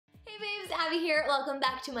babes, Abby here. Welcome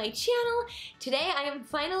back to my channel. Today I am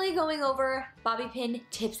finally going over bobby pin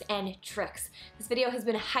tips and tricks. This video has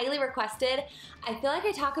been highly requested. I feel like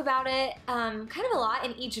I talk about it kind of a lot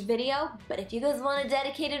in each video, but if you guys want a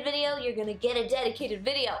dedicated video, you're gonna get a dedicated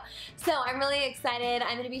video. So I'm really excited.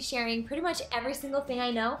 I'm gonna be sharing pretty much every single thing I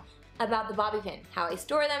know about the bobby pin. How I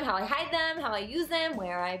store them, how I hide them, how I use them,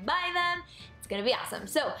 where I buy them. It's gonna be awesome.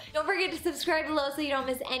 So don't forget to subscribe below so you don't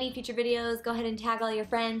miss any future videos. Go ahead and tag all your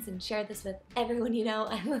friends and share this with everyone you know,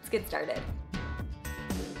 and let's get started.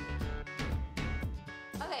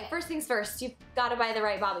 Okay, first things first, you've gotta buy the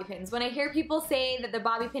right bobby pins. When I hear people say that the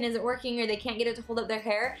bobby pin isn't working or they can't get it to hold up their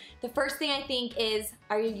hair, the first thing I think is,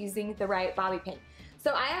 are you using the right bobby pin?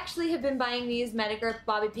 So I actually have been buying these Metagrip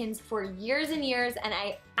bobby pins for years and years, and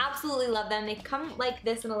I absolutely love them. They come like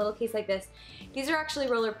this in a little case like this. These are actually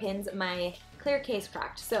roller pins. My clear case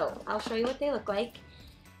cracked, so I'll show you what they look like.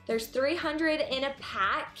 There's 300 in a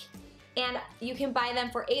pack, and you can buy them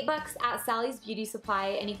for $8 at Sally's Beauty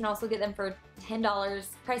Supply, and you can also get them for $10.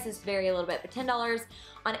 Prices vary a little bit, but $10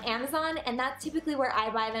 on Amazon, and that's typically where I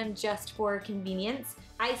buy them just for convenience.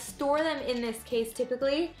 I store them in this case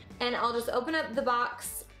typically, and I'll just open up the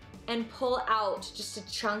box and pull out just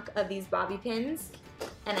a chunk of these bobby pins,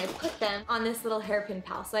 and I put them on this little hairpin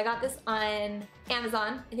pal. So I got this on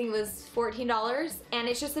Amazon. I think it was $14, and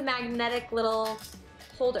it's just a magnetic little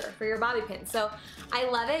holder for your bobby pins. So I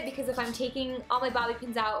love it because if I'm taking all my bobby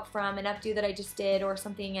pins out from an updo that I just did or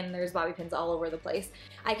something and there's bobby pins all over the place,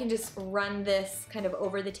 I can just run this kind of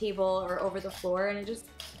over the table or over the floor and it just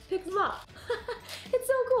picks them up. It's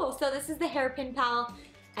so cool. So this is the hairpin pal.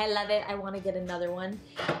 I love it. I want to get another one.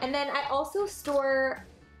 And then I also store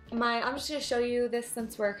I'm just going to show you this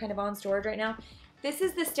since we're kind of on storage right now. This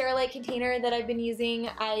is the Sterilite container that I've been using.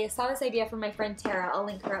 I saw this idea from my friend Tara. I'll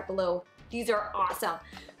link her up below. These are awesome.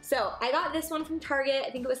 So I got this one from Target.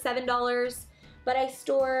 I think it was $7. But I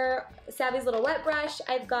store Savvy's little wet brush.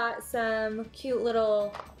 I've got some cute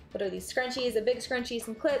little, what are these, scrunchies, a big scrunchie,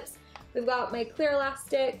 some clips. We've got my clear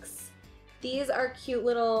elastics. These are cute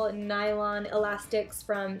little nylon elastics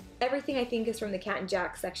from everything I think is from the Cat and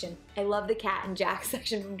Jack section. I love the Cat and Jack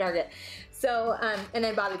section from Target. So, and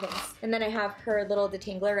then bobby pins. And then I have her little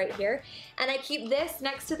detangler right here. And I keep this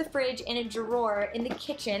next to the fridge in a drawer in the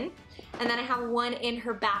kitchen. And then I have one in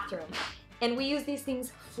her bathroom. And we use these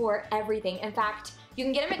things for everything. In fact, you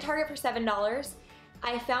can get them at Target for $7.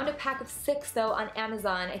 I found a pack of 6 though on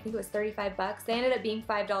Amazon. I think it was 35 bucks. They ended up being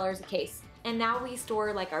 $5 a case. And now we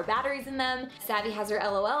store like our batteries in them. Savvy has her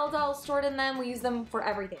LOL dolls stored in them. We use them for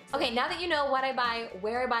everything. Okay, now that you know what I buy,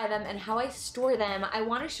 where I buy them, and how I store them, I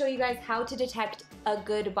want to show you guys how to detect a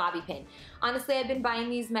good bobby pin. Honestly, I've been buying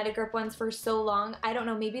these Metagrip ones for so long. I don't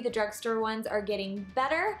know, maybe the drugstore ones are getting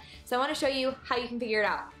better. So I want to show you how you can figure it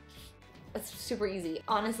out. It's super easy.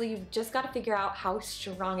 Honestly, you've just got to figure out how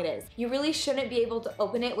strong it is. You really shouldn't be able to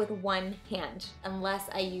open it with one hand unless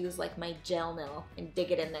I use like my gel nail and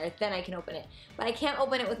dig it in there, then I can open it. But I can't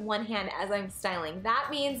open it with one hand as I'm styling. That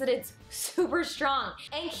means that it's super strong.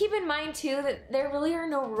 And keep in mind too that there really are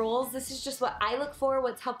no rules. This is just what I look for,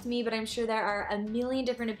 what's helped me, but I'm sure there are a million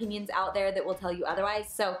different opinions out there that will tell you otherwise.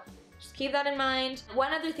 So just keep that in mind.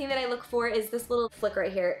 One other thing that I look for is this little flick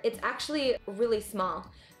right here. It's actually really small.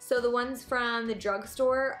 So the ones from the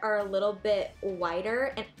drugstore are a little bit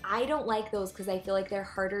wider, and I don't like those because I feel like they're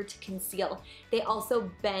harder to conceal. They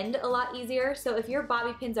also bend a lot easier, so if your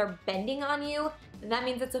bobby pins are bending on you, that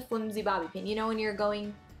means it's a flimsy bobby pin. You know when you're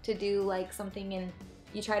going to do like something and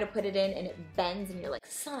you try to put it in and it bends and you're like,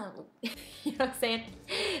 son of a... You know what I'm saying?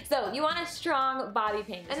 So you want a strong bobby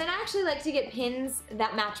pin. And then I actually like to get pins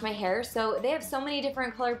that match my hair. So they have so many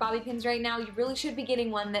different colored bobby pins right now. You really should be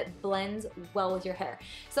getting one that blends well with your hair.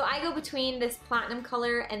 So I go between this platinum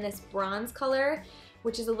color and this bronze color,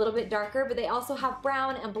 which is a little bit darker, but they also have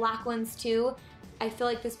brown and black ones too. I feel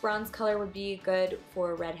like this bronze color would be good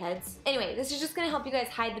for redheads. Anyway, this is just gonna help you guys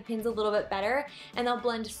hide the pins a little bit better, and they'll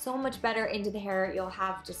blend so much better into the hair. You'll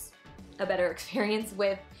have just a better experience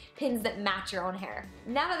with pins that match your own hair.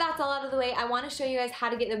 Now that that's all out of the way, I wanna show you guys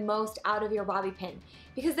how to get the most out of your bobby pin,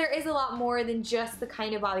 because there is a lot more than just the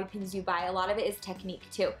kind of bobby pins you buy. A lot of it is technique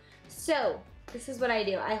too. So this is what I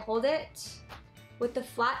do. I hold it with the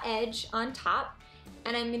flat edge on top,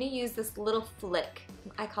 and I'm gonna use this little flick.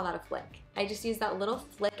 I call that a flick. I just use that little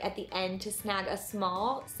flick at the end to snag a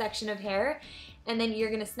small section of hair, and then you're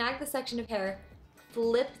gonna snag the section of hair,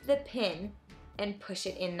 flip the pin, and push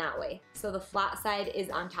it in that way. So the flat side is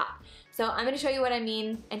on top. So I'm gonna show you what I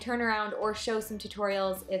mean and turn around or show some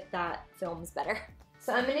tutorials if that films better.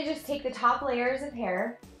 So I'm gonna just take the top layers of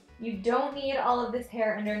hair. You don't need all of this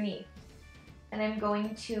hair underneath. And I'm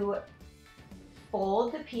going to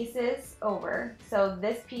fold the pieces over. So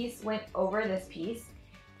this piece went over this piece.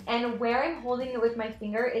 And where I'm holding it with my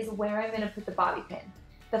finger is where I'm gonna put the bobby pin.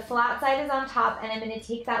 The flat side is on top, and I'm gonna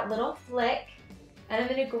take that little flick and I'm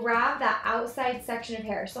gonna grab that outside section of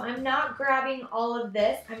hair. So I'm not grabbing all of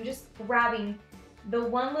this, I'm just grabbing the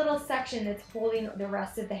one little section that's holding the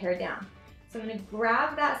rest of the hair down. So I'm gonna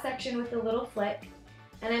grab that section with a little flick,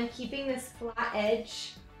 and I'm keeping this flat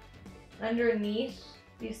edge underneath,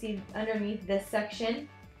 you see underneath this section,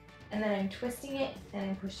 and then I'm twisting it and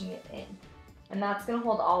I'm pushing it in. And that's gonna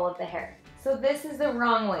hold all of the hair. So this is the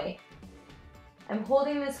wrong way. I'm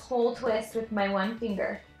holding this whole twist with my one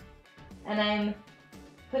finger, and I'm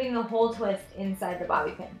putting the whole twist inside the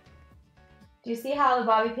bobby pin. Do you see how the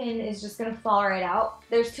bobby pin is just gonna fall right out?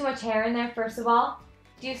 There's too much hair in there, first of all.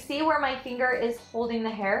 Do you see where my finger is holding the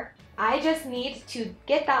hair? I just need to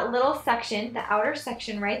get that little section, the outer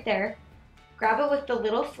section right there, grab it with the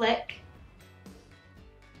little flick,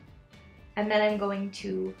 and then I'm going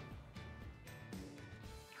to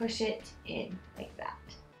push it in like that.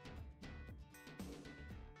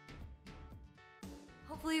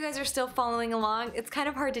 Hopefully you guys are still following along. It's kind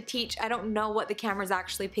of hard to teach. I don't know what the camera's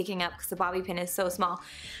actually picking up because the bobby pin is so small.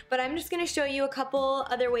 But I'm just gonna show you a couple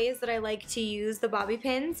other ways that I like to use the bobby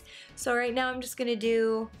pins. So right now I'm just gonna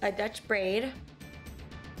do a Dutch braid.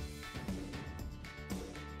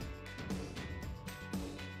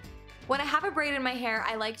 When I have a braid in my hair,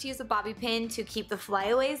 I like to use a bobby pin to keep the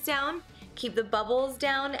flyaways down, keep the bubbles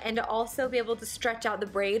down, and to also be able to stretch out the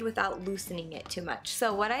braid without loosening it too much.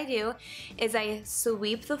 So what I do is I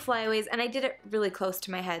sweep the flyaways, and I did it really close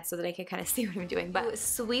to my head so that I could kind of see what I'm doing, but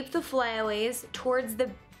sweep the flyaways towards the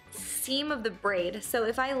seam of the braid. So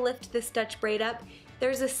if I lift this Dutch braid up,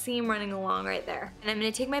 there's a seam running along right there. And I'm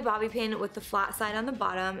gonna take my bobby pin with the flat side on the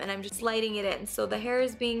bottom, and I'm just sliding it in. So the hair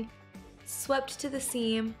is being swept to the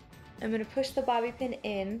seam. I'm gonna push the bobby pin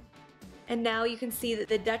in, and now you can see that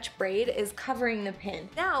the Dutch braid is covering the pin.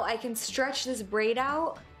 Now I can stretch this braid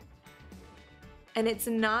out, and it's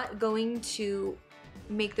not going to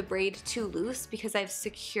make the braid too loose because I've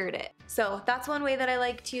secured it. So that's one way that I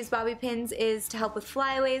like to use bobby pins, is to help with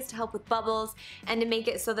flyaways, to help with bubbles, and to make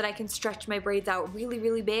it so that I can stretch my braids out really,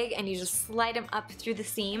 really big, and you just slide them up through the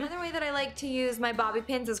seam. Another way that I like to use my bobby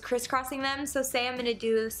pins is crisscrossing them. So say I'm gonna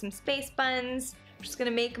do some space buns. I'm just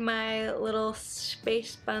gonna make my little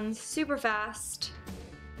space buns super fast.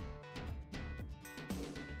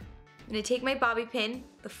 I'm gonna take my bobby pin,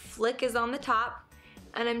 the flick is on the top,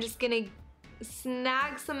 and I'm just gonna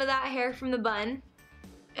snag some of that hair from the bun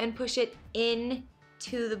and push it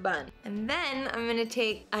into the bun. And then I'm gonna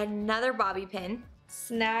take another bobby pin,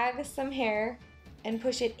 snag some hair, and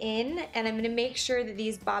push it in, and I'm gonna make sure that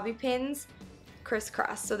these bobby pins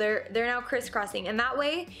crisscross. So they're now crisscrossing, and that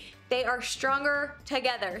way they are stronger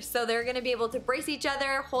together. So they're gonna be able to brace each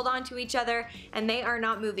other, hold on to each other, and they are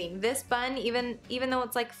not moving. This bun, even though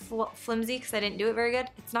it's like flimsy because I didn't do it very good,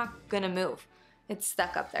 it's not gonna move. It's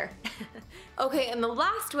stuck up there. Okay, and the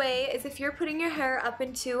last way is if you're putting your hair up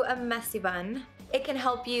into a messy bun, it can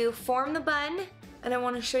help you form the bun, and I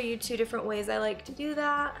wanna show you two different ways I like to do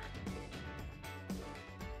that.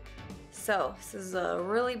 So this is a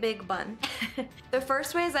really big bun. The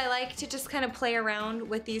first way is I like to just kind of play around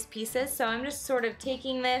with these pieces. So I'm just sort of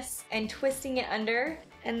taking this and twisting it under,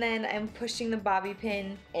 and then I'm pushing the bobby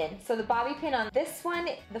pin in. So the bobby pin on this one,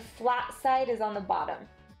 the flat side is on the bottom.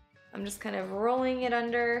 I'm just kind of rolling it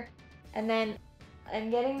under, and then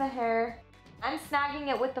I'm getting the hair, I'm snagging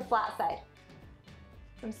it with the flat side.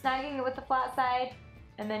 So I'm snagging it with the flat side,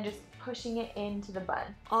 and then just pushing it into the bun.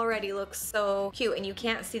 Already looks so cute, and you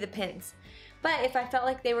can't see the pins. But if I felt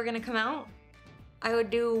like they were gonna come out, I would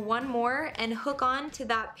do one more and hook on to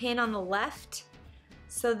that pin on the left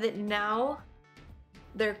so that now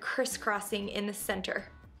they're crisscrossing in the center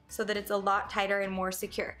so that it's a lot tighter and more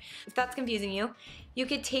secure. If that's confusing you, you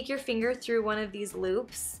could take your finger through one of these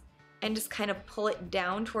loops and just kind of pull it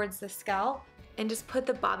down towards the scalp and just put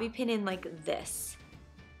the bobby pin in like this.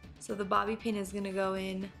 So the bobby pin is gonna go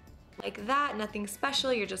in like that, nothing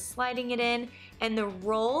special, you're just sliding it in, and the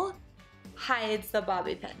roll hides the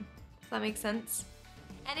bobby pin. Does that make sense?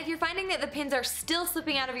 And if you're finding that the pins are still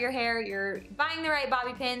slipping out of your hair, you're buying the right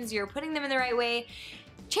bobby pins, you're putting them in the right way,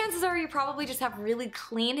 chances are you probably just have really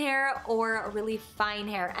clean hair or really fine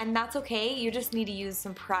hair, and that's okay. You just need to use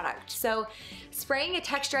some product. So spraying a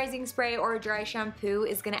texturizing spray or a dry shampoo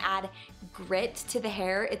is gonna add grit to the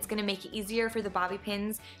hair. It's gonna make it easier for the bobby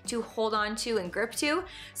pins to hold on to and grip to.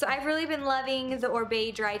 So I've really been loving the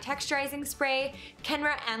Oribe Dry Texturizing Spray.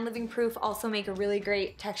 Kenra and Living Proof also make a really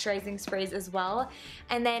great texturizing sprays as well.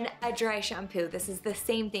 And then a dry shampoo. This is the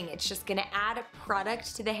same thing. It's just gonna add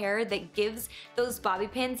product to the hair that gives those bobby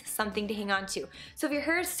pins something to hang on to. So if your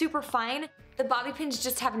hair is super fine, the bobby pins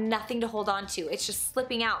just have nothing to hold on to. It's just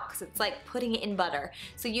slipping out because it's like putting it in butter.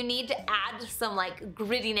 So you need to add some like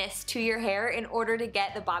grittiness to your hair in order to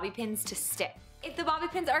get the bobby pins to stick. If the bobby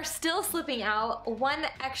pins are still slipping out, one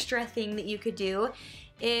extra thing that you could do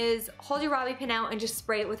is hold your bobby pin out and just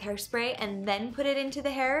spray it with hairspray and then put it into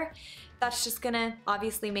the hair. That's just gonna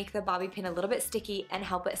obviously make the bobby pin a little bit sticky and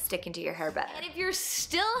help it stick into your hair better. And if you're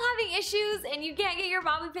still having issues and you can't get your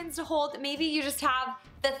bobby pins to hold, maybe you just have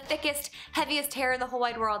the thickest, heaviest hair in the whole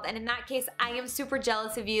wide world, and in that case, I am super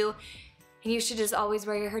jealous of you, and you should just always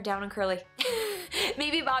wear your hair down and curly.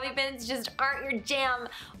 Maybe bobby pins just aren't your jam,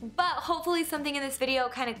 but hopefully something in this video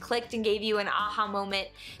kind of clicked and gave you an aha moment.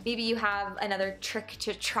 Maybe you have another trick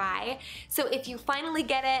to try. So if you finally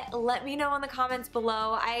get it, let me know in the comments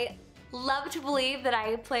below. I love to believe that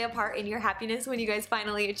I play a part in your happiness when you guys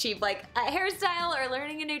finally achieve like a hairstyle or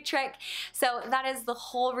learning a new trick. So that is the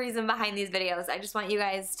whole reason behind these videos. I just want you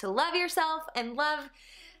guys to love yourself and love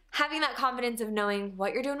having that confidence of knowing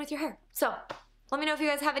what you're doing with your hair. So let me know if you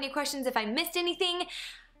guys have any questions. If I missed anything,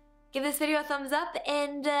 give this video a thumbs up,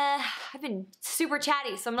 and I've been super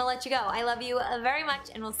chatty, so I'm gonna let you go. I love you very much,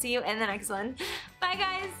 and we'll see you in the next one. Bye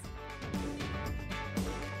guys!